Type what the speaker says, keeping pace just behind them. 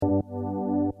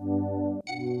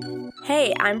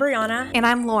Hey, I'm Brianna. And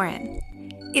I'm Lauren.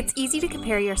 It's easy to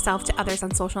compare yourself to others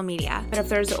on social media. But if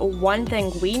there's one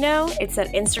thing we know, it's that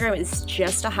Instagram is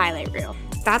just a highlight reel.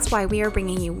 That's why we are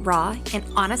bringing you raw and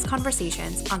honest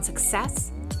conversations on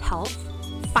success, health,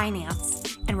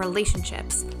 finance, and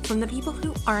relationships from the people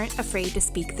who aren't afraid to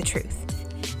speak the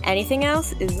truth. Anything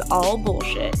else is all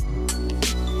bullshit.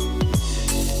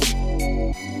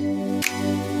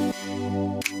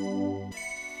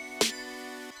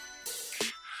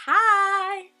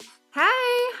 Hi.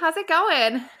 Hi, how's it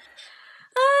going? Not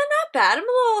bad. I'm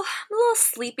a little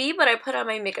sleepy, but I put on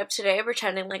my makeup today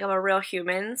pretending like I'm a real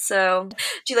human. So,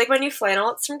 do you like my new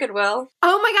flannel? It's from Goodwill.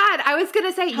 Oh my God, I was going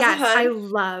to say, yes, I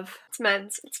love. It's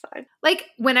men's. It's fine. Like,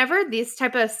 whenever this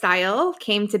type of style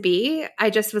came to be, I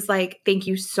just was like, thank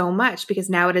you so much, because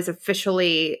now it is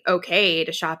officially okay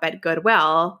to shop at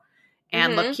Goodwill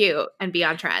and look cute and be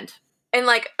on trend. And,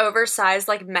 like, oversized,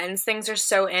 like, men's things are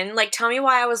so in. Like, tell me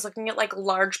why I was looking at, like,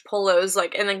 large polos,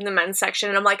 like, in, like, the men's section.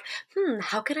 And I'm like,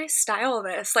 how could I style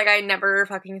this? Like, I never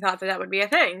fucking thought that would be a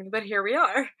thing. But here we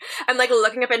are. I'm, like,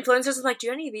 looking up influencers and, like,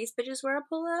 do any of these bitches wear a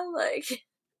polo? Like.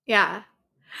 Yeah.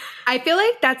 I feel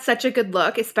like that's such a good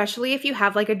look, especially if you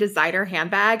have, like, a designer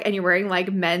handbag and you're wearing,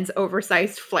 like, men's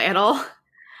oversized flannel.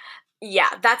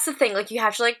 Yeah, that's the thing. Like, you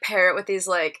have to, like, pair it with these,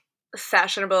 like,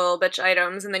 fashionable bitch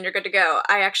items, and then you're good to go.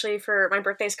 I actually, for my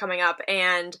birthday's coming up,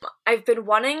 and I've been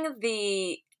wanting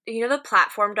the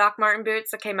platform Doc Marten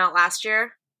boots that came out last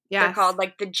year? Yeah. They're called,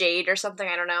 like, the Jade or something,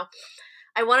 I don't know.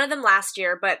 I wanted them last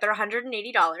year, but they're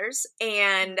 $180,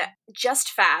 and Just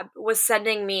Fab was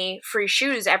sending me free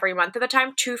shoes every month at the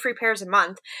time, 2 free pairs a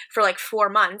month for, like, 4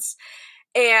 months,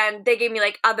 and they gave me,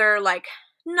 like, other, like,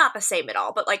 not the same at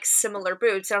all, but, like, similar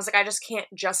boots. And I was like, I just can't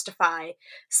justify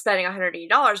spending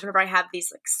 $180 whenever I have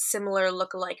these, like, similar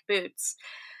look-alike boots.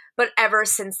 But ever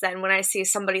since then, when I see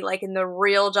somebody, like, in the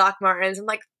real Doc Martens, I'm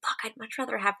like, fuck, I'd much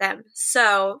rather have them.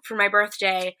 So, for my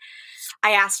birthday,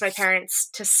 I asked my parents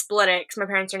to split it, because my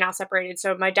parents are now separated,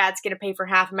 so my dad's going to pay for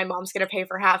half, and my mom's going to pay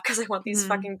for half, because I want these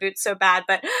fucking boots so bad,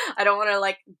 but I don't want to,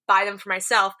 like, buy them for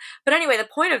myself. But anyway, the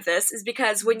point of this is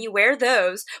because when you wear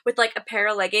those with, like, a pair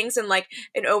of leggings and, like,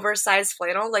 an oversized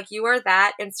flannel, like, you are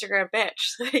that Instagram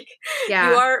bitch. Like, you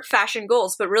are fashion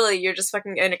goals, but really, you're just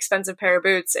fucking an expensive pair of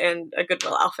boots and a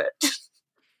Goodwill outfit.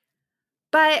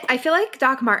 But I feel like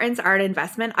Doc Martens are an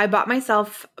investment. I bought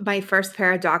myself my first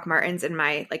pair of Doc Martens in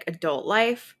my, like, adult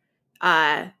life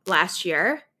last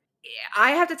year.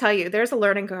 I have to tell you, there's a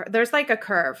learning curve. There's, like, a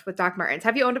curve with Doc Martens.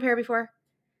 Have you owned a pair before?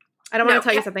 I don't want to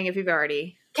tell you something if you've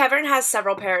already. Kevin has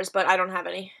several pairs, but I don't have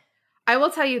any. I will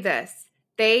tell you this.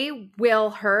 They will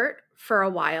hurt for a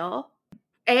while.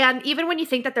 And even when you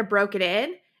think that they're broken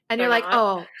in, and you're like,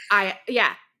 no.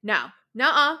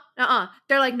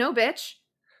 They're like, no, bitch.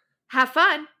 Have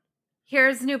fun.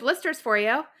 Here's new blisters for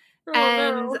you.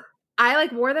 No. I,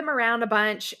 like, wore them around a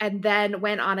bunch and then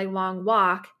went on a long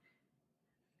walk,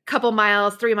 couple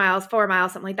miles, 3 miles, 4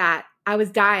 miles, something like that. I was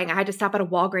dying. I had to stop at a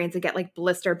Walgreens and get, like,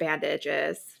 blister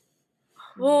bandages.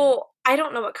 Well, I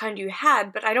don't know what kind you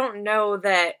had, but I don't know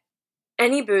that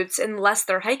any boots, unless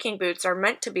they're hiking boots, are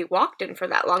meant to be walked in for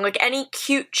that long. Like, any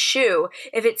cute shoe,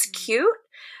 if it's cute,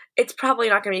 it's probably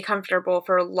not going to be comfortable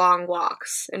for long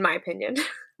walks, in my opinion.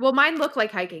 Well, mine look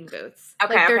like hiking boots.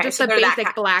 Okay, like, they're just the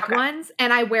basic black ones,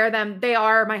 and I wear them. They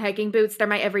are my hiking boots. They're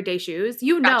my everyday shoes.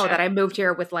 You know that I moved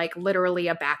here with, like, literally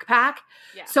a backpack.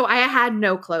 Yeah. So I had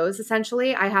no clothes,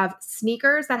 essentially. I have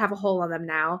sneakers that have a hole on them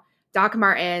now, Doc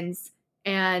Martens,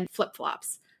 and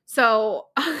flip-flops. So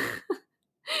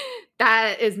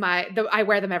that is I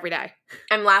wear them every day.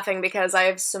 I'm laughing because I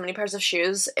have so many pairs of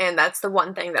shoes, and that's the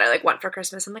one thing that I, like, want for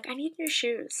Christmas. I'm like, I need new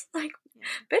shoes. Like,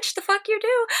 bitch, the fuck you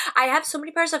do? I have so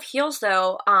many pairs of heels,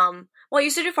 though. Well, I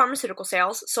used to do pharmaceutical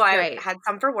sales, so I had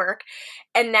some for work.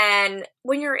 And then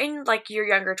when you're in, like, your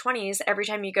younger 20s, every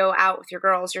time you go out with your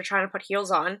girls, you're trying to put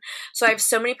heels on. So I have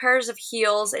so many pairs of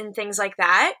heels and things like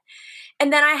that.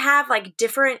 And then I have, like,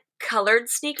 different colored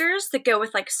sneakers that go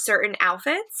with, like, certain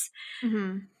outfits.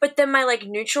 Mm-hmm. But then my, like,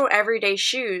 neutral everyday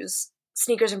shoes,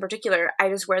 sneakers in particular, I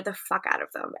just wear the fuck out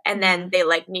of them. And then they,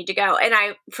 like, need to go.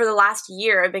 And for the last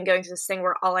year, I've been going through this thing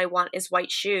where all I want is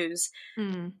white shoes.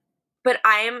 But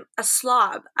I am a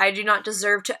slob. I do not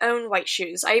deserve to own white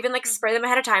shoes. I even, like, spray them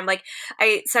ahead of time. Like,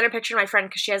 I sent a picture to my friend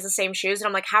because she has the same shoes. And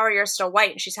I'm like, how are yours still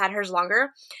white? And she's had hers longer.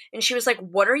 And she was like,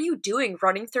 what are you doing?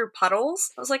 Running through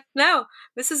puddles? I was like, no,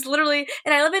 this is literally...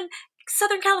 And I live in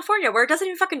Southern California where it doesn't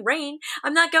even fucking rain.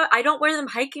 I don't wear them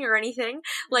hiking or anything.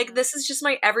 Like, this is just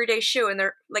my everyday shoe. And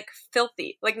they're, like,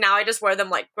 filthy. Like, now I just wear them,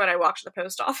 like, when I walk to the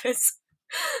post office.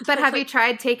 But have you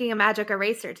tried taking a magic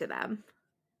eraser to them?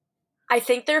 I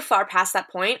think they're far past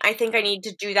that point. I think I need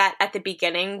to do that at the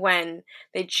beginning when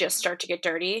they just start to get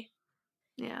dirty.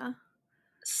 Yeah.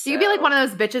 So So you could be like one of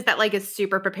those bitches that like is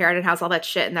super prepared and has all that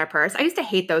shit in their purse. I used to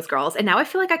hate those girls, and now I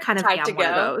feel like I kind of time to am one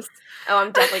of go. those. Oh,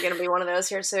 I'm definitely gonna be one of those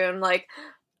here soon. Like,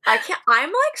 I'm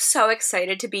like so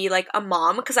excited to be like a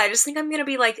mom because I just think I'm gonna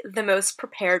be like the most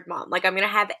prepared mom. Like, I'm gonna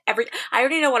have I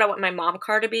already know what I want my mom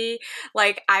car to be.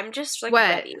 Like, I'm just like What?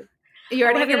 ready. You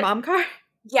already have your mom car?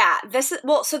 Yeah, this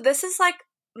is like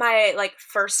my like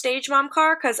first stage mom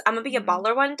car because I'm gonna be a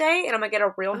baller one day and I'm gonna get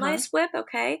a real nice whip,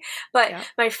 okay? But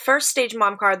my first stage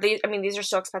mom car, these are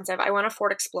so expensive. I want a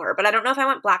Ford Explorer, but I don't know if I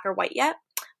want black or white yet.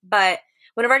 But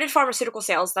whenever I did pharmaceutical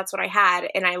sales, that's what I had,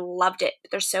 and I loved it.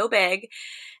 They're so big,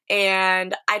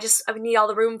 and I need all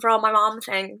the room for all my mom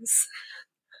things.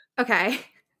 Okay.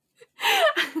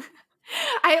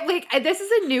 This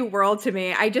is a new world to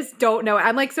me. I just don't know.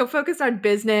 I'm like so focused on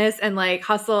business and like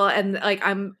hustle, and like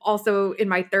I'm also in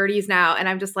my 30s now, and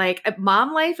I'm just like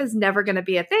mom life is never going to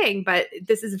be a thing, but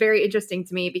this is very interesting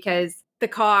to me because the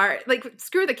car, like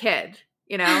screw the kid,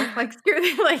 you know? Like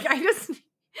screw like I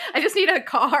just need a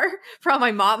car for all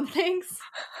my mom things.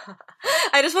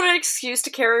 I just want an excuse to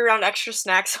carry around extra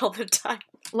snacks all the time.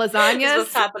 Lasagnas.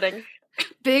 What's happening?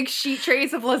 Big sheet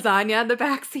trays of lasagna in the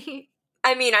backseat.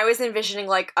 I mean, I was envisioning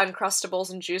like Uncrustables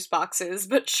and juice boxes,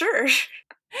 but sure.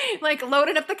 Like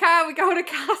loading up the car, we go to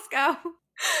Costco.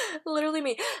 Literally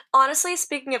me. Honestly,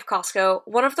 speaking of Costco,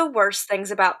 one of the worst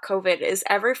things about COVID is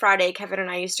every Friday, Kevin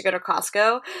and I used to go to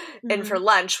Costco, and for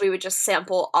lunch, we would just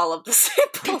sample all of the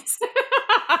samples.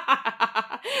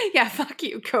 Yeah, fuck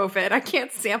you, COVID. I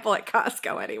can't sample at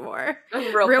Costco anymore.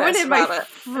 I'm real ruining my about it.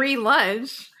 Free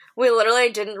lunch. We literally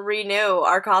didn't renew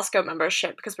our Costco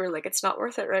membership because we were like, it's not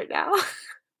worth it right now.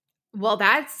 Well,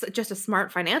 that's just a smart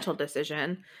financial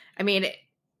decision. I mean, it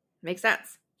makes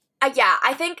sense. Yeah,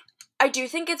 I do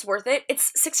think it's worth it.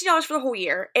 It's $60 for the whole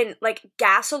year, and like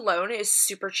gas alone is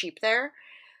super cheap there.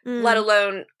 Let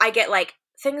alone I get like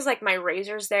things like my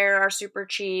razors there are super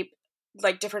cheap,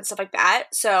 like different stuff like that.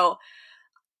 So,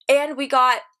 and we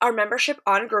got our membership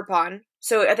on Groupon.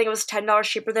 So I think it was $10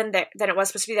 cheaper than it was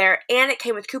supposed to be there, and it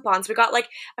came with coupons. We got like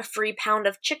a free pound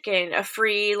of chicken, a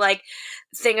free like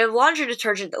thing of laundry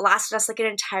detergent that lasted us like an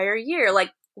entire year. Like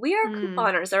we are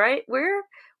couponers, all right?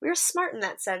 We're smart in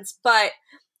that sense, but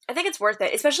I think it's worth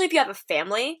it, especially if you have a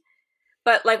family.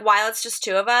 But like while it's just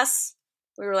two of us,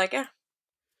 we were like, yeah.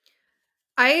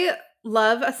 I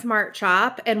love a smart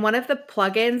shop, and one of the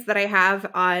plugins that I have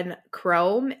on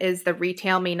Chrome is the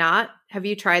Retail Me Not. Have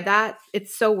you tried that?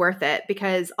 It's so worth it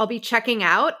because I'll be checking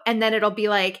out and then it'll be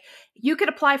like, you could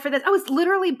apply for this. I was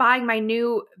literally buying my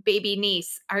new baby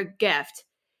niece our gift,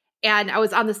 and I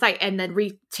was on the site, and then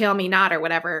Retail Me Not or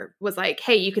whatever was like,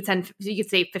 hey, you could save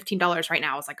 $15 right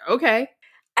now. I was like, okay.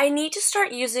 I need to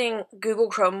start using Google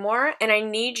Chrome more, and I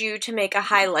need you to make a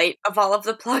highlight of all of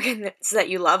the plugins that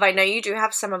you love. I know you do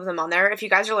have some of them on there. If you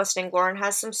guys are listening, Lauren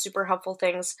has some super helpful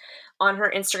things on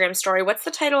her Instagram story. What's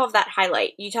the title of that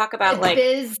highlight? You talk about like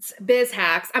biz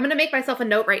hacks. I'm going to make myself a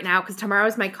note right now because tomorrow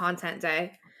is my content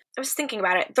day. I was thinking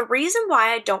about it. The reason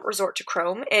why I don't resort to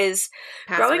Chrome is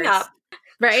Passwords. Growing up.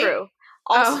 Right? True.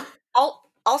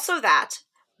 Also that,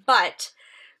 but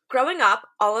growing up,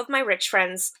 all of my rich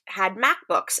friends had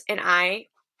MacBooks, and I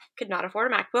could not afford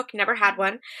a MacBook, never had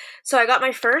one. So I got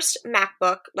my first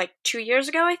MacBook like 2 years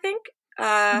ago, I think,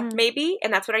 maybe,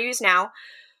 and that's what I use now.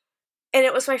 And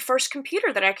it was my first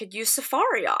computer that I could use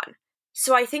Safari on.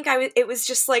 So I think it was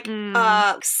just like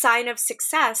a sign of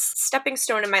success, stepping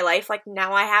stone in my life. Like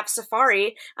now I have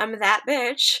Safari. I'm that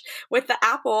bitch with the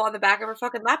Apple on the back of her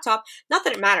fucking laptop. Not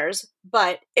that it matters,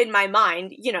 but in my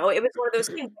mind, you know, it was one of those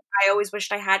things I always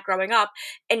wished I had growing up,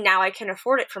 and now I can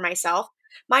afford it for myself.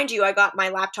 Mind you, I got my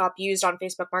laptop used on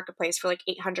Facebook Marketplace for like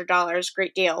 $800.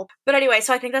 Great deal. But anyway,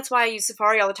 so I think that's why I use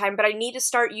Safari all the time. But I need to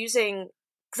start using,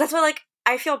 because that's why like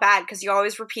I feel bad because you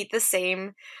always repeat the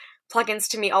same plugins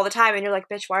to me all the time, and you're like,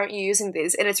 bitch, why aren't you using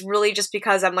these? And it's really just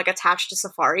because I'm like attached to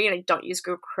Safari and I don't use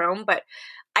Google Chrome, but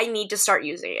I need to start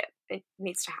using it. It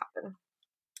needs to happen.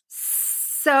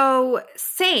 So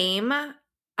same.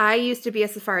 I used to be a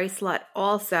Safari slut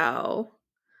also,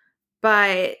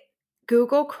 but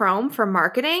Google Chrome for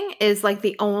marketing is like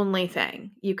the only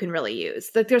thing you can really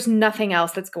use. Like there's nothing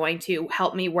else that's going to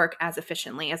help me work as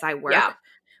efficiently as I work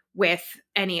with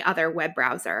any other web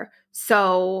browser.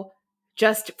 So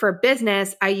just for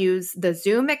business, I use the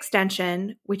Zoom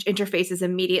extension, which interfaces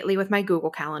immediately with my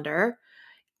Google Calendar.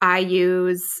 I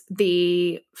use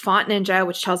the Font Ninja,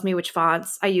 which tells me which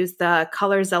fonts. I use the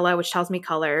Colorzilla, which tells me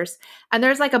colors. And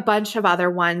there's like a bunch of other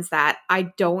ones that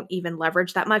I don't even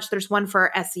leverage that much. There's one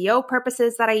for SEO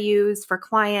purposes that I use for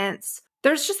clients.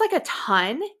 There's just like a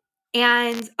ton.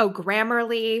 And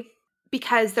Grammarly,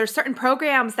 because there's certain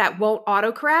programs that won't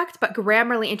autocorrect, but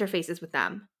Grammarly interfaces with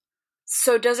them.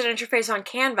 So does it interface on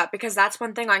Canva? Because that's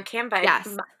one thing on Canva.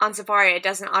 Yes. On Safari, it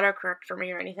doesn't autocorrect for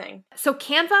me or anything. So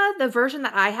Canva, the version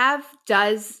that I have,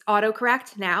 does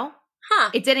autocorrect now.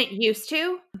 Huh. It didn't used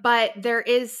to, but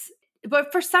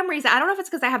but for some reason, I don't know if it's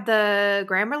because I have the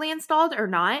Grammarly installed or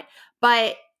not,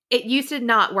 but it used to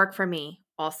not work for me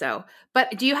also.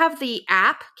 But do you have the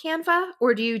app Canva,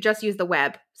 or do you just use the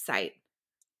website?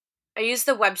 I use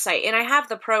the website, and I have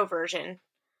the pro version.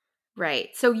 Right.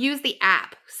 So use the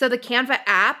app. So the Canva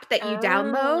app that you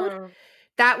download,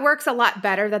 that works a lot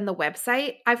better than the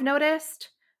website, I've noticed,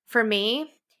 for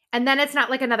me. And then it's not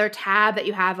like another tab that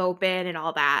you have open and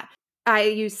all that. I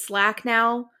use Slack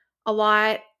now a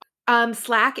lot.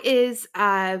 Slack is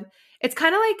it's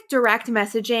kind of like direct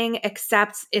messaging,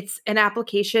 except it's an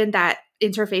application that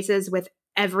interfaces with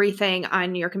everything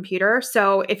on your computer.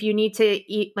 So if you need to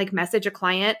message a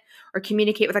client or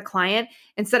communicate with a client,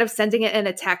 instead of sending it in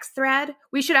a text thread,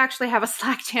 we should actually have a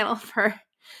Slack channel for,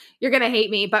 you're going to hate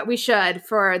me, but we should,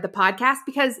 for the podcast,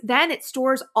 because then it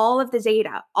stores all of the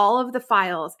data, all of the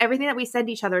files, everything that we send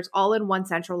each other is all in one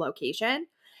central location.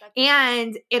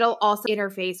 And it'll also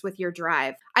interface with your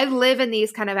Drive. I live in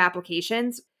these kind of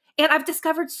applications, and I've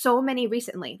discovered so many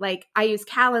recently. Like I use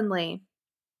Calendly.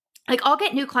 Like I'll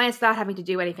get new clients without having to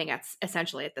do anything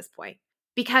essentially at this point.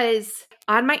 Because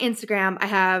on my Instagram, I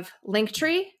have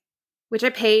Linktree, which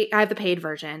I have the paid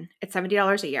version. It's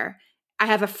 $70 a year. I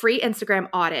have a free Instagram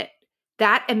audit.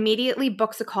 That immediately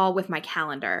books a call with my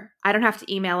calendar. I don't have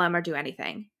to email them or do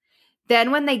anything.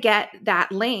 Then when they get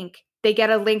that link, they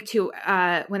get a link to,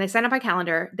 when they sign up my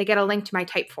calendar, they get a link to my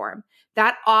Typeform.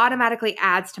 That automatically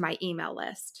adds to my email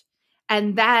list.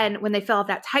 And then when they fill out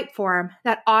that Typeform,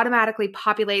 that automatically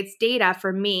populates data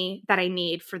for me that I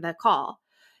need for the call.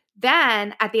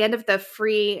 Then at the end of the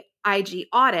free IG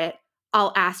audit,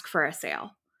 I'll ask for a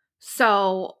sale.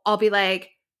 So I'll be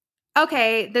like,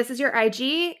 okay, this is your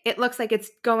IG. It looks like it's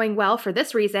going well for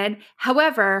this reason.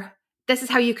 However, this is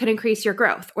how you could increase your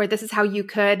growth, or this is how you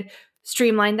could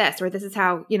streamline this, or this is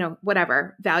how,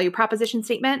 whatever value proposition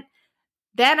statement.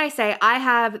 Then I say, I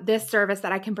have this service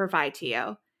that I can provide to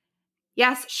you.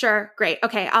 Yes, sure. Great.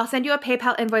 Okay. I'll send you a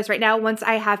PayPal invoice right now. Once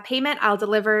I have payment, I'll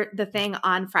deliver the thing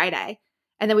on Friday.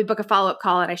 And then we book a follow-up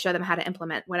call and I show them how to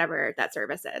implement whatever that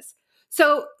service is.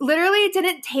 So literally it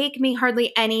didn't take me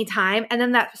hardly any time. And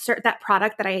then that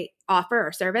product that I offer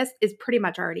or service is pretty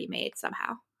much already made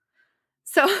somehow.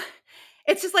 So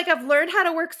it's just like I've learned how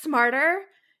to work smarter,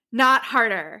 not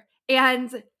harder.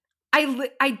 And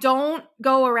I don't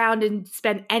go around and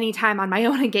spend any time on my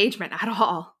own engagement at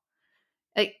all.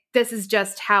 Like this is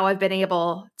just how I've been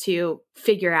able to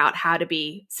figure out how to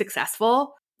be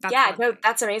successful.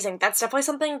 That's amazing. That's definitely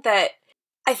something that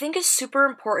I think is super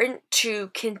important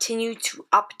to continue to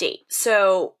update.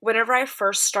 So whenever I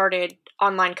first started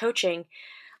online coaching,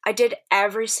 I did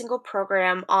every single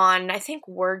program on, I think,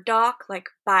 Word doc, like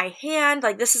by hand.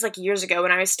 Like this is like years ago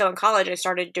when I was still in college, I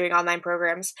started doing online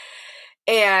programs.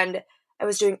 And I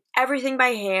was doing everything by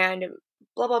hand,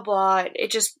 blah, blah, blah.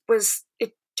 It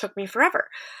took me forever.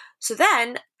 So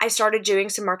then I started doing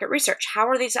some market research. How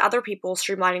are these other people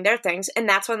streamlining their things? And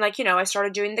that's when, I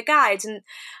started doing the guides. And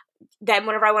then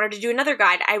whenever I wanted to do another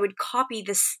guide, I would copy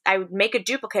this, I would make a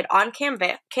duplicate on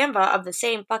Canva of the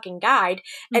same fucking guide,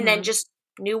 and then just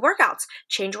new workouts,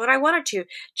 change what I wanted to,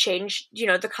 change,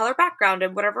 the color background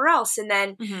and whatever else. And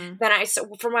then,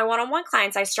 for my one-on-one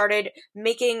clients, I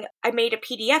made a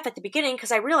PDF at the beginning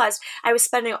because I realized I was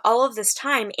spending all of this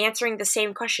time answering the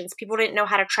same questions. People didn't know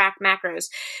how to track macros.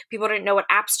 People didn't know what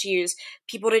apps to use.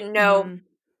 People didn't know.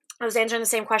 I was answering the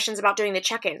same questions about doing the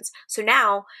check-ins. So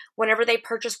now, whenever they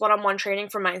purchase one-on-one training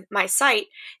from my site,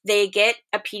 they get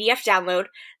a PDF download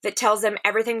that tells them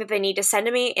everything that they need to send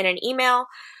to me in an email,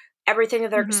 everything that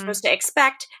they're supposed to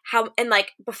expect.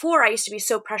 Before I used to be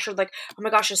so pressured, like, oh my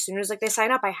gosh, as soon as they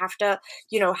sign up, I have to,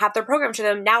 have their program to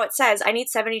them. Now it says I need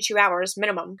 72 hours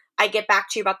minimum. I get back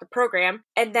to you about the program.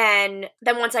 And then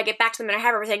once I get back to them and I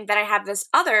have everything, then I have this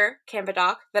other Canva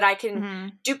doc that I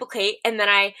can duplicate. And then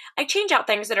I change out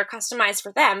things that are customized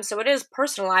for them. So it is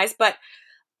personalized, but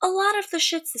a lot of the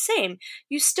shit's the same.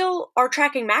 You still are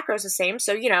tracking macros the same.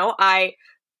 So,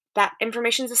 that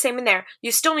information's the same in there.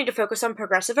 You still need to focus on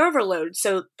progressive overload.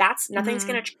 So that's nothing's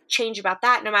going to change about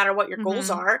that no matter what your goals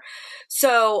are.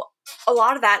 So a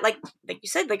lot of that, like you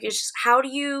said, it's just how do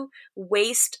you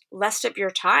waste less of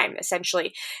your time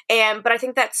essentially? But I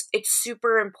think it's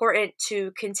super important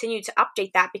to continue to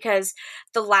update that, because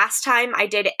the last time I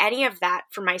did any of that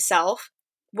for myself,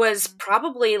 was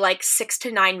probably like 6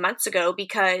 to 9 months ago,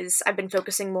 because I've been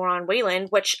focusing more on Wayland,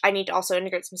 which I need to also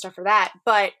integrate some stuff for that.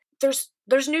 But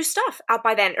there's new stuff out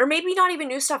by then, or maybe not even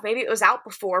new stuff. Maybe it was out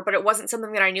before, but it wasn't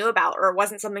something that I knew about, or it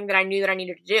wasn't something that I knew that I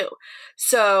needed to do.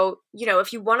 So,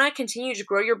 if you want to continue to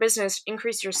grow your business,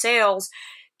 increase your sales,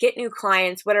 get new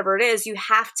clients, whatever it is, you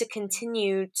have to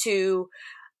continue to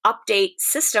update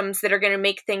systems that are going to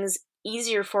make things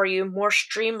easier for you, more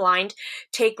streamlined,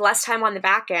 take less time on the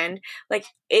back end. Like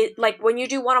when you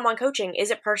do one-on-one coaching,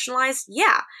 is it personalized?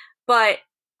 Yeah. But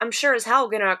I'm sure as hell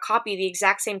going to copy the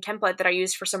exact same template that I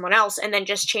used for someone else and then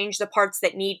just change the parts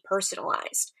that need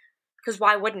personalized. Because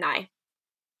why wouldn't I?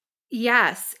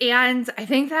 Yes. And I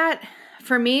think that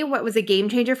for me, what was a game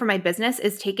changer for my business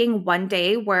is taking one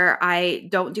day where I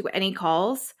don't do any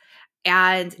calls.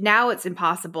 And now it's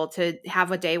impossible to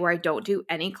have a day where I don't do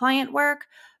any client work,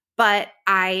 but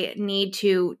I need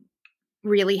to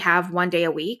really have one day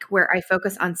a week where I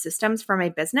focus on systems for my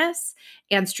business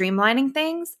and streamlining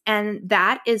things. And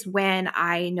that is when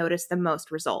I notice the most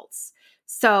results.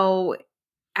 So,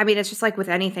 I mean, it's just like with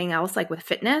anything else, like with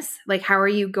fitness, like how are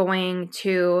you going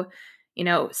to,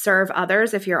 serve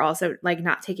others if you're also like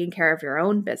not taking care of your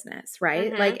own business,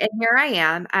 right? Mm-hmm. Like, and here I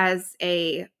am as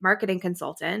a marketing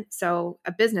consultant, so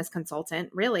a business consultant,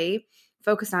 really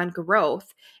focused on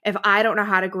growth. If I don't know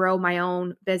how to grow my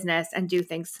own business and do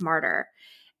things smarter.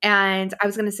 And I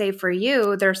was going to say for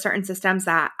you, there are certain systems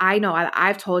that I know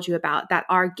I've told you about that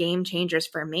are game changers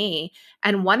for me.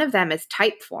 And one of them is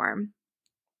Typeform,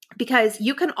 because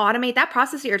you can automate that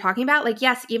process that you're talking about. Like,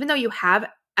 yes, even though you have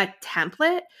a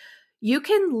template, you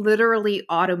can literally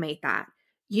automate that.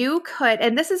 You could,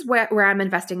 and this is where I'm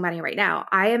investing money right now.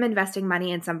 I am investing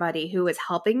money in somebody who is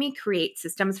helping me create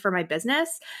systems for my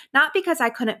business, not because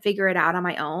I couldn't figure it out on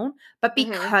my own, but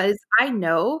because I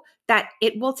know that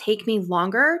it will take me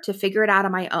longer to figure it out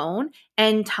on my own,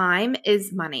 and time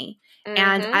is money.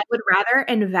 And I would rather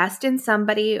invest in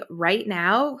somebody right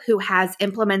now who has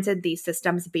implemented these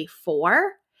systems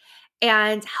before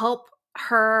and help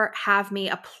her have me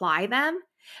apply them.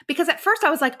 Because at first I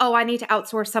was like, oh, I need to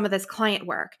outsource some of this client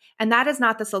work. And that is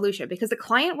not the solution, because the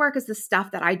client work is the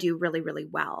stuff that I do really, really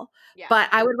well. Yeah. But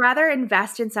I would rather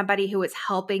invest in somebody who is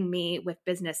helping me with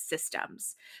business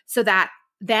systems, so that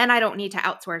then I don't need to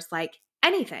outsource like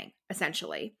anything,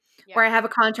 essentially, where I have a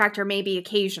contractor maybe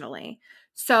occasionally.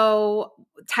 So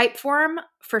Typeform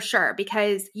for sure,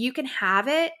 because you can have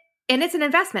it and it's an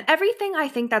investment. Everything I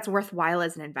think that's worthwhile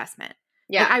is an investment.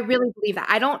 Yeah. Like, I really believe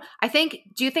that. I think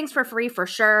do things for free for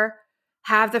sure.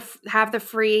 Have the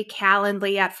free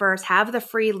Calendly at first, have the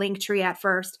free Linktree at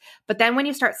first, but then when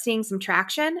you start seeing some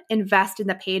traction, invest in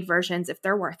the paid versions if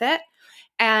they're worth it.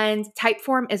 And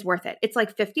Typeform is worth it. It's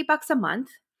like $50 a month,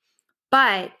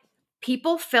 but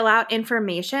people fill out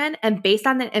information, and based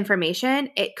on that information,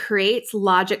 it creates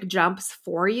logic jumps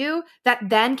for you that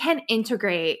then can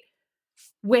integrate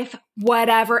with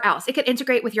whatever else. It could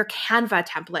integrate with your Canva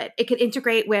template. It could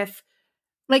integrate with,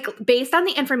 like, based on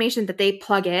the information that they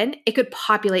plug in, it could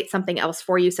populate something else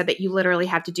for you, so that you literally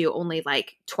have to do only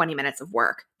like 20 minutes of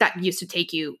work that used to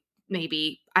take you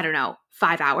maybe, I don't know,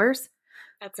 5 hours.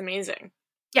 That's amazing.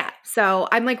 Yeah. So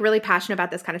I'm like really passionate about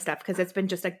this kind of stuff because it's been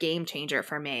just a game changer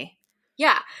for me.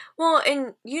 Yeah. Well,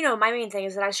 and my main thing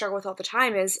is that I struggle with all the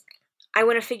time is I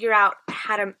want to figure out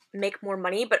how to make more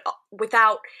money, but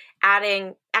without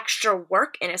adding extra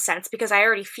work in a sense, because I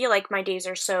already feel like my days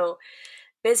are so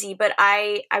busy. But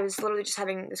I was literally just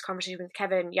having this conversation with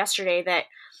Kevin yesterday that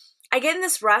I get in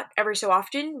this rut every so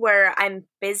often where I'm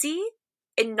busy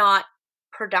and not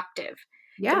productive.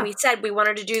 Yeah. And we said we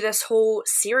wanted to do this whole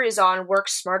series on work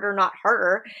smarter, not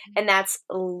harder. And that's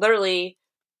literally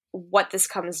what this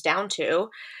comes down to.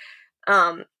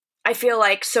 I feel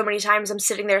like so many times I'm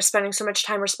sitting there spending so much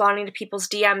time responding to people's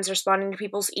DMs, responding to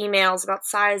people's emails about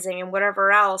sizing and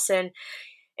whatever else, and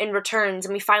in returns.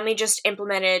 And we finally just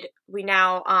implemented,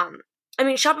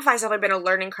 Shopify's definitely been a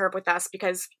learning curve with us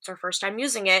because it's our first time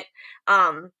using it.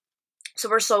 So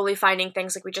we're slowly finding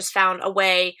things. Like, we just found a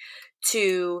way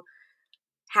to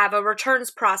have a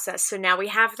returns process. So now we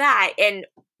have that, and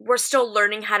we're still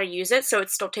learning how to use it. So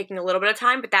it's still taking a little bit of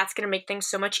time, but that's going to make things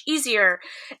so much easier.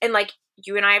 And like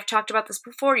you and I have talked about this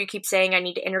before, you keep saying I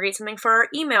need to integrate something for our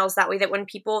emails. That way that when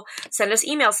people send us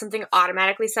emails, something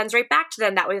automatically sends right back to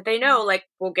them. That way that they know, like,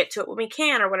 we'll get to it when we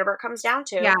can, or whatever it comes down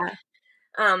to. Yeah.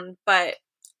 But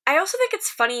I also think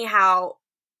it's funny how,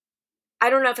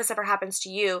 I don't know if this ever happens to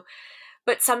you,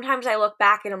 but sometimes I look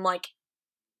back and I'm like,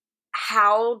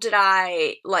 how did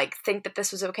I think that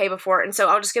this was okay before? And so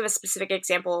I'll just give a specific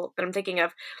example that I'm thinking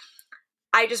of.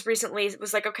 I just recently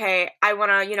was like, okay, I want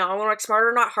to, I want to work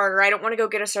smarter, not harder. I don't want to go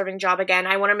get a serving job again.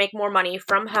 I want to make more money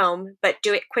from home, but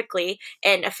do it quickly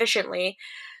and efficiently.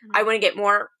 I want to get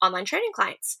more online training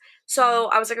clients. So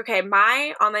I was like, okay,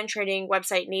 my online training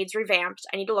website needs revamped.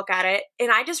 I need to look at it.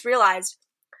 And I just realized,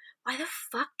 why the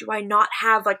fuck do I not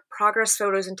have like progress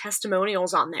photos and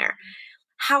testimonials on there?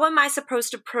 How am I supposed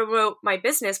to promote my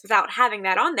business without having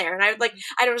that on there? And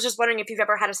I was just wondering if you've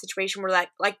ever had a situation where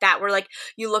like that, where like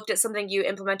you looked at something you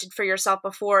implemented for yourself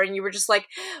before and you were just like,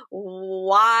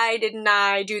 why didn't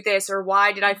I do this? Or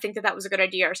why did I think that was a good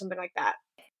idea or something like that?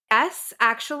 Yes,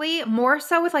 actually, more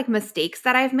so with like mistakes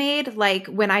that I've made. Like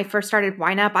when I first started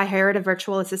YNAB, I hired a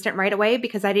virtual assistant right away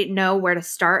because I didn't know where to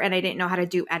start and I didn't know how to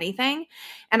do anything.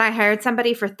 And I hired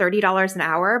somebody for $30 an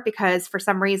hour because for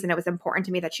some reason it was important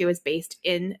to me that she was based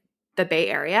in the Bay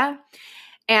Area.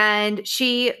 And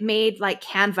she made like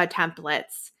Canva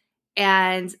templates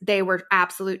and they were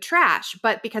absolute trash.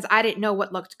 But because I didn't know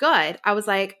what looked good, I was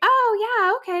like, oh,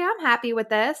 yeah, okay, I'm happy with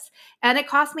this. And it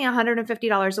cost me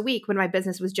 $150 a week when my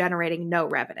business was generating no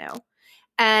revenue.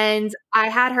 And I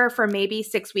had her for maybe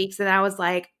 6 weeks. And I was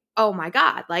like, oh my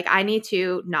God, like I need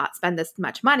to not spend this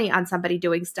much money on somebody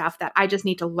doing stuff that I just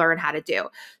need to learn how to do.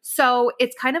 So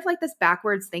it's kind of like this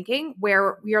backwards thinking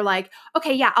where you're like,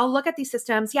 okay, yeah, I'll look at these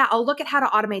systems. Yeah, I'll look at how to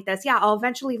automate this. Yeah, I'll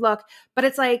eventually look. But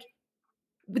it's like,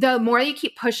 the more you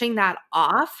keep pushing that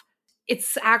off,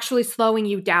 it's actually slowing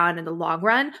you down in the long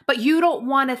run. But you don't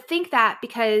want to think that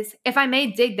because if I may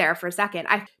dig there for a second,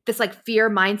 I this like fear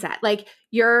mindset, like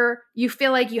you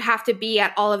feel like you have to be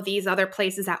at all of these other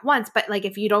places at once. But like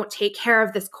if you don't take care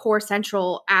of this core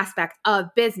central aspect of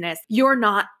business, you're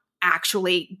not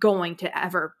actually going to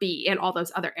ever be in all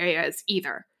those other areas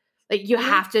either. Like you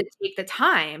have to take the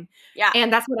time. Yeah.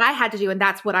 And that's what I had to do. And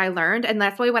that's what I learned. And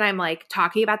that's why when I'm like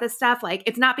talking about this stuff, like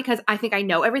it's not because I think I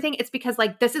know everything. It's because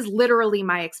like this is literally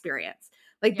my experience.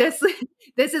 Like this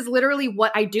is literally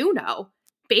what I do know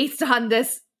based on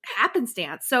this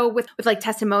happenstance. So with like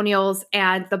testimonials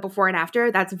and the before and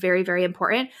after, that's very, very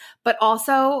important. But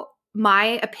also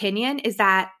my opinion is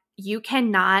that you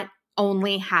cannot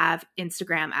only have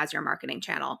Instagram as your marketing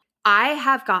channel. I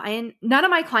have gotten none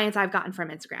of my clients I've gotten from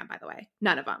Instagram, by the way,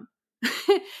 none of them.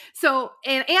 So,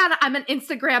 and I'm an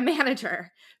Instagram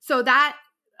manager. So that,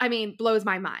 I mean, blows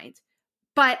my mind.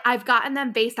 But I've gotten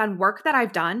them based on work that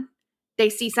I've done.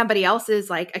 They see somebody else's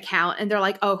like account and they're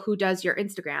like, oh, who does your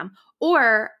Instagram?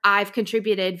 Or I've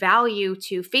contributed value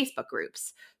to Facebook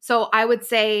groups. So I would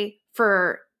say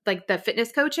for like the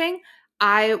fitness coaching,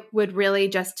 I would really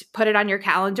just put it on your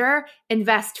calendar,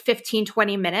 invest 15,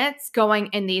 20 minutes going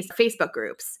in these Facebook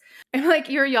groups. I'm like,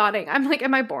 you're yawning. I'm like,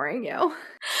 am I boring you?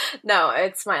 No,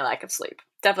 it's my lack of sleep.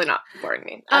 Definitely not boring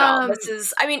me at all. This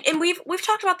is, I mean, and we've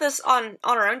talked about this on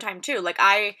our own time too. Like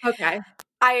I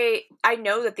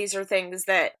know that these are things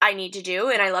that I need to do,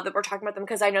 and I love that we're talking about them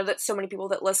because I know that so many people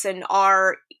that listen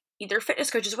are either fitness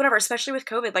coaches, whatever, especially with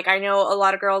COVID. Like I know a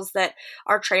lot of girls that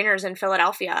are trainers in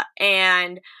Philadelphia,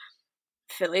 and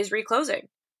Philly's reclosing.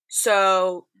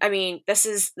 So, I mean, this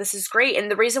is great.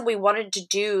 And the reason we wanted to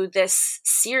do this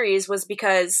series was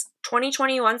because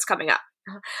 2021's coming up.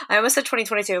 I almost said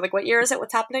 2022. Like, what year is it?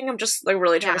 What's happening? I'm just like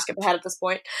really trying to skip ahead at this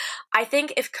point. I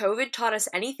think if COVID taught us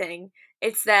anything,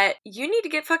 it's that you need to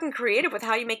get fucking creative with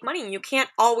how you make money. You can't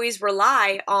always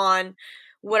rely on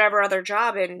whatever other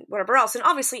job and whatever else. And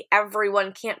obviously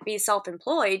everyone can't be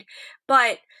self-employed,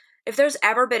 but if there's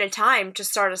ever been a time to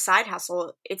start a side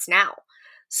hustle, it's now.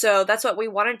 So that's what we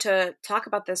wanted to talk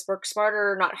about, this work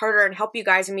smarter, not harder, and help you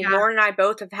guys. I mean, Lauren and I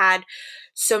both have had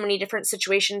so many different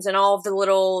situations in all of the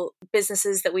little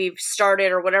businesses that we've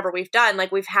started or whatever we've done.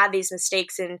 Like we've had these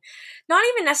mistakes, and not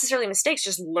even necessarily mistakes,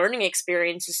 just learning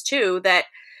experiences too, that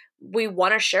we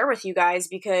want to share with you guys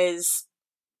because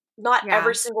not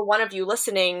every single one of you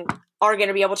listening are going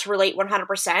to be able to relate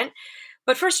 100%.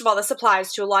 But first of all, this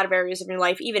applies to a lot of areas of your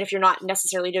life. Even if you're not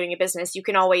necessarily doing a business, you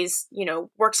can always,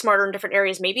 work smarter in different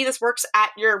areas. Maybe this works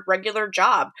at your regular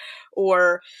job,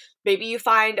 or maybe you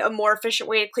find a more efficient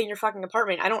way to clean your fucking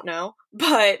apartment. I don't know.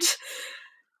 But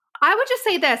I would just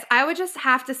say this. I would just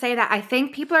have to say that I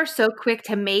think people are so quick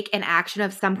to make an action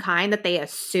of some kind that they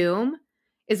assume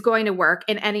is going to work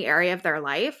in any area of their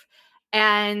life.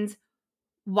 And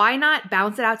why not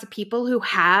bounce it out to people who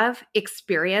have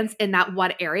experience in that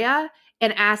one area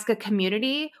and ask a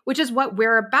community, which is what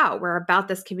we're about. We're about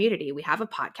this community. We have a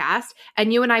podcast,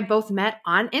 and you and I both met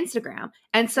on Instagram.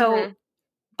 And so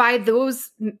by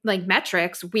those like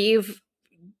metrics, we've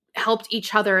helped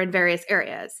each other in various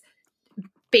areas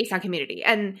based on community.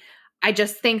 And I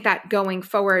just think that going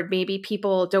forward, maybe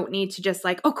people don't need to just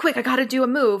like, oh, quick, I got to do a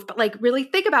move, but like really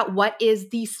think about what is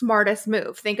the smartest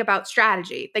move. Think about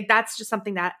strategy. Like that's just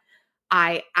something that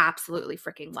I absolutely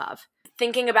freaking love.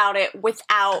 Thinking about it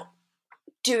without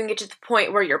doing it to the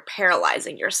point where you're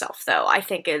paralyzing yourself, though, I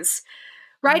think is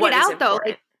Write what it is out though, important.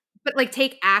 like, but like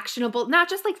take actionable, not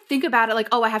just like think about it like,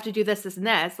 oh, I have to do this, this, and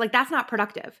this. Like that's not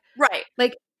productive. Right.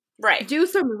 Like Right. do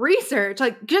some research.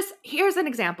 Like just here's an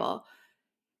example.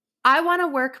 I want to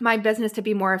work my business to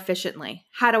be more efficiently.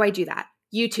 How do I do that?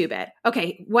 YouTube it.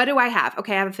 Okay, what do I have?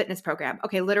 Okay, I have a fitness program.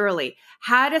 Okay, literally,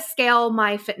 how to scale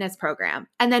my fitness program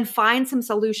and then find some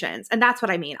solutions. And that's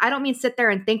what I mean. I don't mean sit there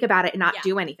and think about it and not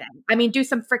do anything. I mean, do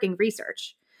some freaking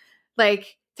research.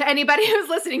 Like to anybody who's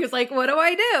listening who's like, what do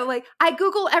I do? Like I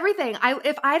Google everything.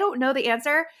 If I don't know the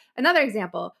answer, another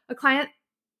example, a client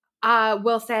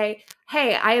will say,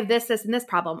 hey, I have this, this, and this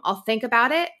problem. I'll think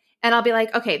about it. And I'll be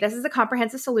like, okay, this is a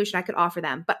comprehensive solution I could offer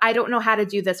them, but I don't know how to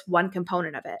do this one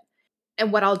component of it.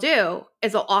 And what I'll do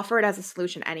is I'll offer it as a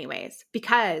solution anyways,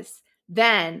 because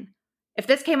then if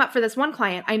this came up for this one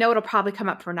client, I know it'll probably come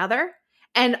up for another.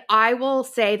 And I will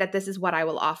say that this is what I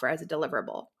will offer as a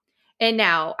deliverable. And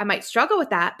now I might struggle with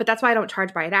that, but that's why I don't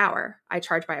charge by an hour. I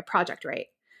charge by a project rate,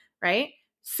 right?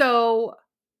 So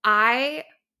I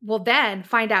will then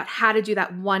find out how to do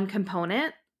that one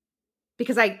component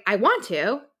because I want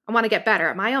to. I want to get better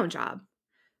at my own job.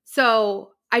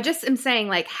 So I just am saying,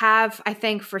 like, I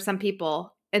think for some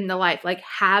people in the life, like,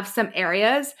 have some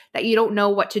areas that you don't know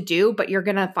what to do, but you're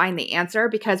going to find the answer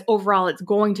because overall it's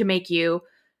going to make you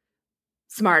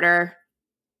smarter,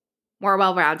 more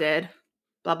well-rounded,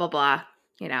 blah, blah, blah,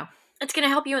 you know. It's going to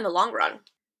help you in the long run.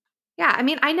 Yeah. I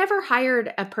mean, I never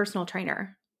hired a personal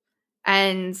trainer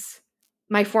and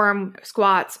my form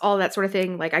squats, all that sort of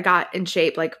thing. Like I got in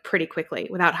shape like pretty quickly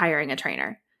without hiring a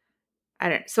trainer.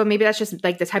 So maybe that's just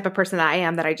like the type of person that I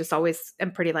am, that I just always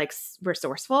am pretty like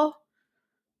resourceful.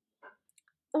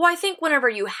 Well, I think whenever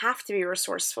you have to be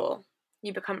resourceful,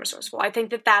 you become resourceful. I think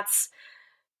that that's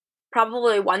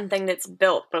probably one thing that's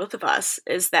built both of us,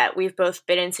 is that we've both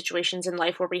been in situations in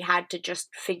life where we had to just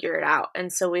figure it out.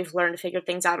 And so we've learned to figure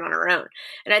things out on our own.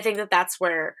 And I think that that's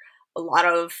where a lot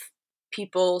of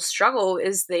people struggle,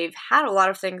 is they've had a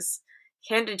lot of things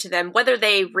handed to them, whether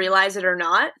they realize it or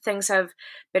not. Things have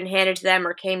been handed to them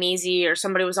or came easy, or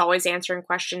somebody was always answering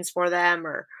questions for them,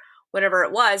 or whatever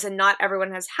it was. And not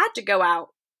everyone has had to go out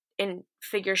and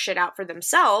figure shit out for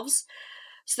themselves.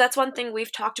 So that's one thing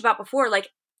we've talked about before. Like,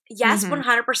 yes,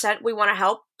 100% we want to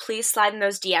help. Please slide in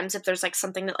those DMs if there's like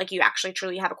something that like you actually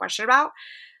truly have a question about.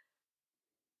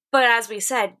 But as we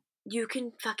said, you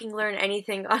can fucking learn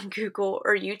anything on Google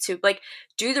or YouTube. Like,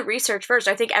 do the research first.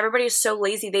 I think everybody is so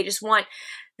lazy. They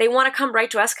want to come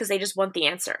right to us because they just want the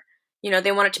answer. You know,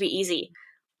 they want it to be easy.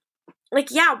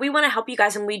 Like, yeah, we want to help you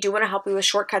guys and we do want to help you with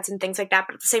shortcuts and things like that.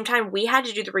 But at the same time, we had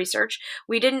to do the research.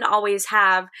 We didn't always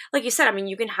have, like you said, I mean,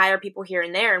 you can hire people here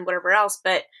and there and whatever else.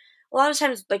 But a lot of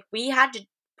times, like, we had to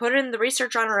put in the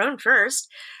research on our own first.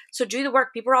 So do the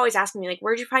work. People are always asking me, like,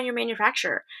 where'd you find your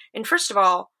manufacturer? And first of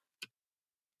all,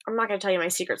 I'm not going to tell you my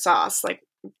secret sauce. Like,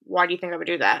 why do you think I would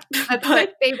do that? That's my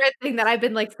favorite thing that I've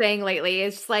been like saying lately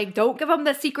is just like, don't give them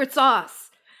the secret sauce.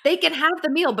 They can have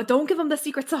the meal, but don't give them the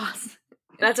secret sauce.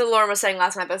 That's what Lauren was saying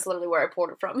last night. That's literally where I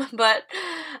pulled it from. But,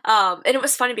 and it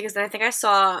was funny because then I think I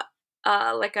saw,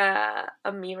 like a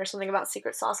meme or something about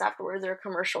secret sauce afterwards, or a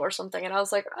commercial or something. And I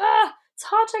was like, it's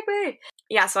haunting me.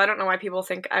 Yeah, so I don't know why people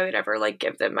think I would ever, like,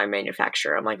 give them my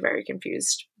manufacturer. I'm, like, very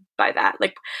confused by that.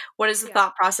 Like, what is the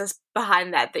thought process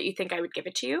behind that you think I would give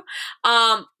it to you?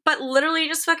 But literally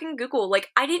just fucking Google. Like,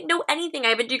 I didn't know anything. I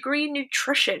have a degree in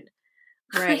nutrition.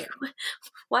 Right. Like,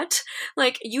 what?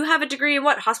 Like, you have a degree in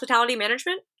what? Hospitality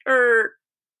management? Or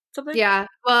something? Yeah.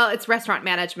 Well, it's restaurant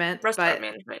management.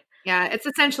 Management. Yeah, it's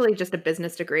essentially just a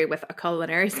business degree with a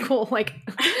culinary school, like,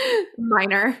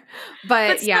 minor.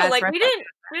 But still, yeah, like, we didn't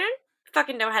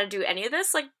fucking know how to do any of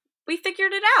this. Like, we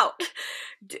figured it out.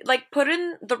 Like, put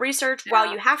in the research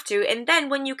while you have to, and then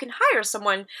when you can hire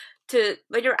someone to,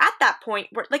 when you're at that point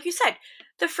where, like you said,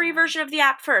 the free version of the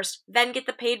app first, then get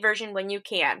the paid version when you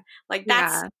can. Like,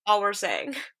 that's all we're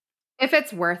saying. If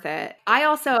it's worth it. I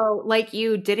also, like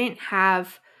you, didn't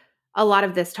have a lot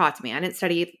of this taught to me. I didn't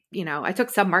study, I took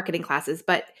some marketing classes,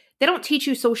 but they don't teach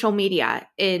you social media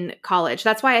in college.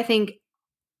 That's why I think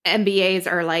MBAs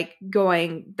are like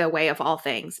going the way of all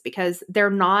things, because they're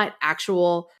not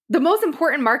the most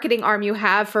important marketing arm you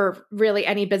have for really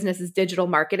any business is digital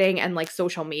marketing and like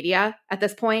social media at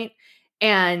this point.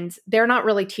 And they're not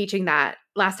really teaching that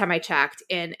last time I checked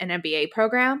in an MBA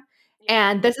program.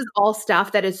 And this is all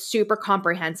stuff that is super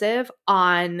comprehensive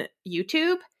on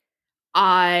YouTube.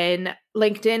 on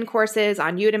LinkedIn courses,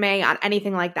 on Udemy, on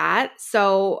anything like that.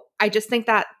 So I just think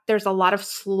that there's a lot of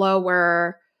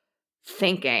slower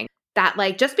thinking that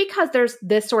like just because there's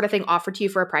this sort of thing offered to you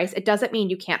for a price, it doesn't mean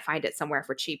you can't find it somewhere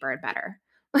for cheaper and better.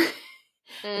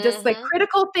 Just like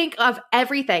critical think of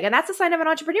everything. And that's a sign of an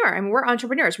entrepreneur. I mean, we're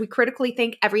entrepreneurs. We critically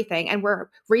think everything and we're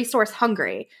resource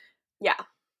hungry. Yeah.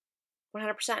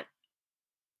 100%.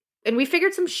 And we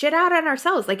figured some shit out on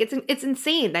ourselves. Like it's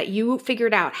insane that you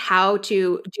figured out how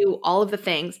to do all of the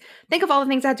things. Think of all the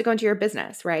things that had to go into your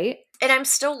business, right? And I'm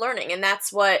still learning. And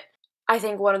that's what I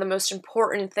think one of the most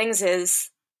important things is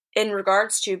in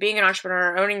regards to being an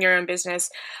entrepreneur, owning your own business,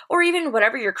 or even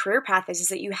whatever your career path is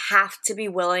that you have to be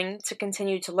willing to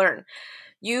continue to learn.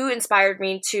 You inspired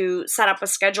me to set up a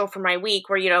schedule for my week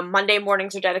where, Monday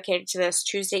mornings are dedicated to this,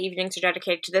 Tuesday evenings are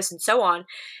dedicated to this, and so on.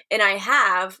 And I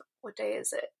have, what day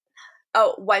is it?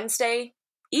 Oh, Wednesday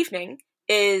evening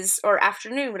or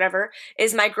afternoon, whatever,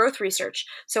 is my growth research.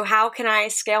 So how can I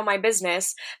scale my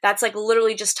business? That's like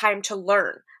literally just time to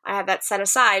learn. I have that set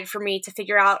aside for me to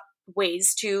figure out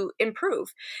ways to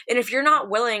improve. And if you're not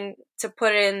willing to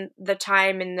put in the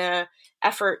time and the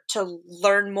effort to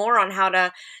learn more on how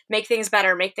to make things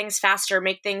better, make things faster,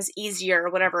 make things easier,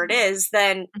 whatever it is,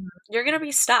 then you're going to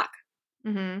be stuck.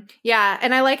 Mm-hmm. Yeah.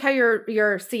 And I like how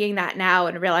you're seeing that now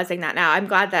and realizing that now. I'm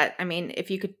glad that,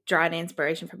 if you could draw any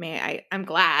inspiration from me, I'm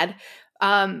glad.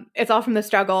 It's all from the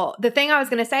struggle. The thing I was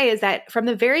going to say is that from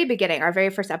the very beginning, our very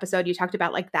first episode, you talked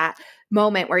about like that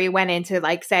moment where you went into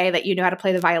like say that you knew how to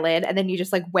play the violin and then you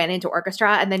just like went into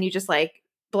orchestra and then you just like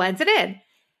blends it in.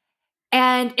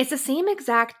 And it's the same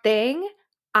exact thing.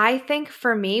 I think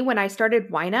for me, when I started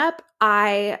YNUP,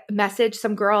 I messaged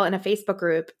some girl in a Facebook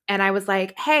group and I was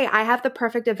like, hey, I have the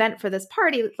perfect event for this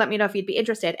party. Let me know if you'd be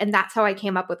interested. And that's how I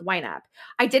came up with YNUP.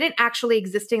 I didn't actually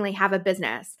existingly have a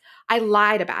business. I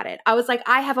lied about it. I was like,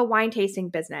 I have a wine tasting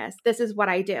business. This is what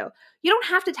I do. You don't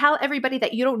have to tell everybody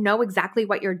that you don't know exactly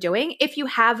what you're doing if you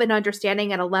have an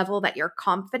understanding at a level that you're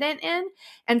confident in.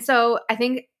 And so I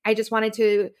think I just wanted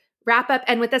to wrap up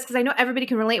and with this, because I know everybody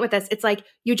can relate with this. It's like,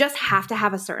 you just have to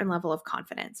have a certain level of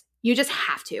confidence. You just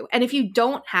have to. And if you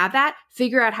don't have that,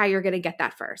 figure out how you're going to get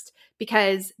that first,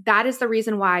 because that is the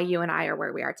reason why you and I are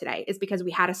where we are today, is because we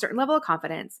had a certain level of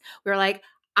confidence. We were like,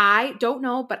 I don't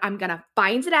know, but I'm going to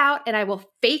find it out and I will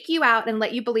fake you out and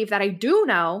let you believe that I do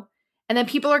know. And then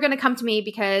people are going to come to me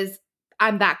because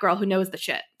I'm that girl who knows the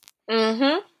shit.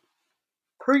 Mm-hmm.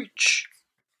 Preach.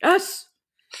 Yes.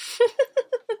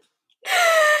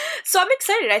 So I'm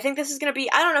excited. I think this is going to be,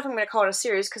 I don't know if I'm going to call it a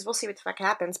series because we'll see what the fuck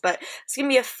happens, but it's going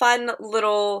to be a fun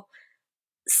little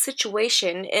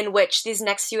situation in which these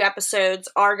next few episodes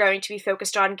are going to be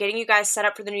focused on getting you guys set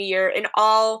up for the new year in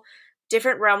all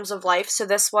different realms of life. So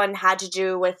this one had to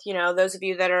do with, those of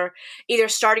you that are either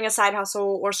starting a side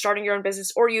hustle or starting your own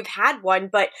business, or you've had one,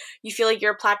 but you feel like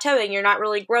you're plateauing, you're not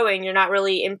really growing, you're not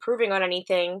really improving on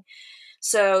anything.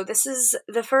 So this is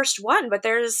the first one, but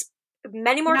there's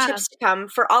many more tips to come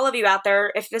for all of you out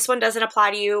there. If this one doesn't apply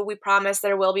to you, we promise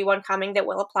there will be one coming that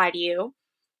will apply to you.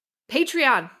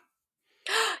 Patreon.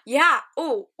 Yeah.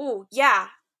 Oh, yeah.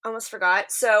 Almost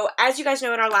forgot. So as you guys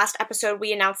know, in our last episode,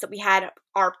 we announced that we had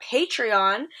our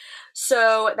Patreon.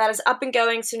 So that is up and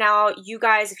going. So now you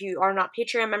guys, if you are not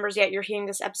Patreon members yet, you're hearing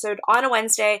this episode on a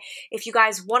Wednesday. If you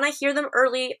guys want to hear them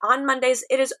early on Mondays,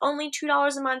 it is only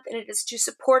 $2 a month and it is to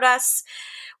support us.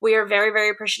 We are very, very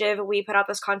appreciative. We put out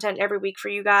this content every week for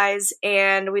you guys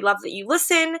and we love that you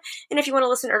listen. And if you want to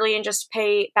listen early and just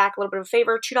pay back a little bit of a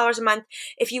favor, $2 a month.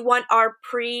 If you want our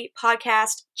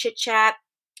pre-podcast chit chat,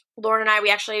 Lauren and I, we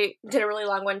actually did a really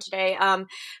long one today,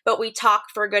 but we talk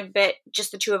for a good bit,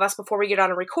 just the two of us, before we get on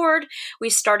and record. We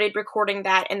started recording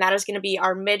that, and that is going to be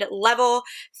our mid-level,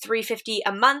 $350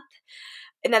 a month.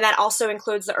 And then that also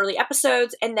includes the early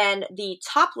episodes. And then the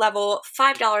top level,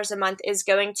 $5 a month, is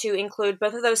going to include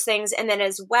both of those things. And then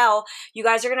as well, you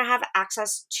guys are going to have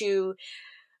access to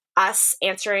us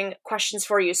answering questions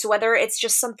for you. So whether it's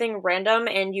just something random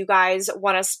and you guys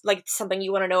want us, like something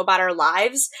you want to know about our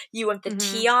lives, you want the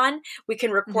tea on, we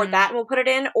can record that and we'll put it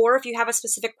in. Or if you have a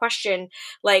specific question,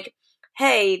 like,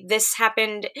 hey, this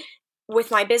happened with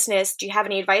my business, do you have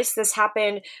any advice? This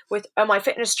happened with my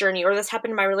fitness journey, or this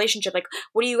happened in my relationship. Like,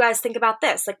 what do you guys think about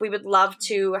this? Like, we would love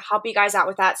to help you guys out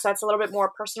with that. So that's a little bit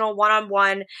more personal,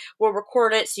 one-on-one. We'll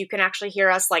record it so you can actually hear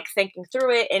us like thinking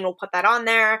through it, and we'll put that on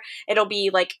there. It'll be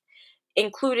like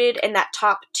included in that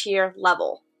top tier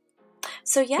level.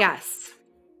 So yeah. Yes.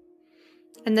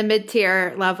 And the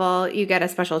mid-tier level, you get a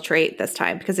special treat this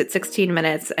time because it's 16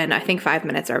 minutes and I think 5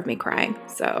 minutes are of me crying.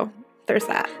 So there's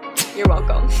that. You're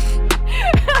welcome.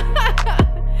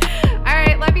 All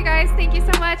right. Love you guys. Thank you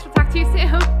so much. We'll talk to you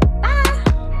soon. Bye.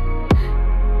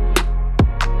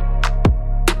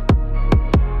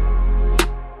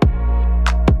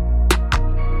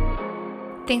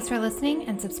 Thanks for listening,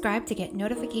 and subscribe to get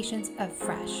notifications of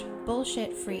fresh,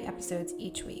 bullshit-free episodes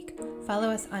each week. Follow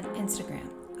us on Instagram,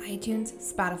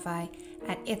 iTunes, Spotify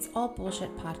at It's All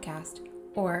Bullshit Podcast,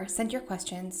 or send your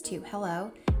questions to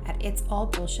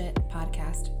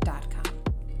hello@itsallbullshitpodcast.com.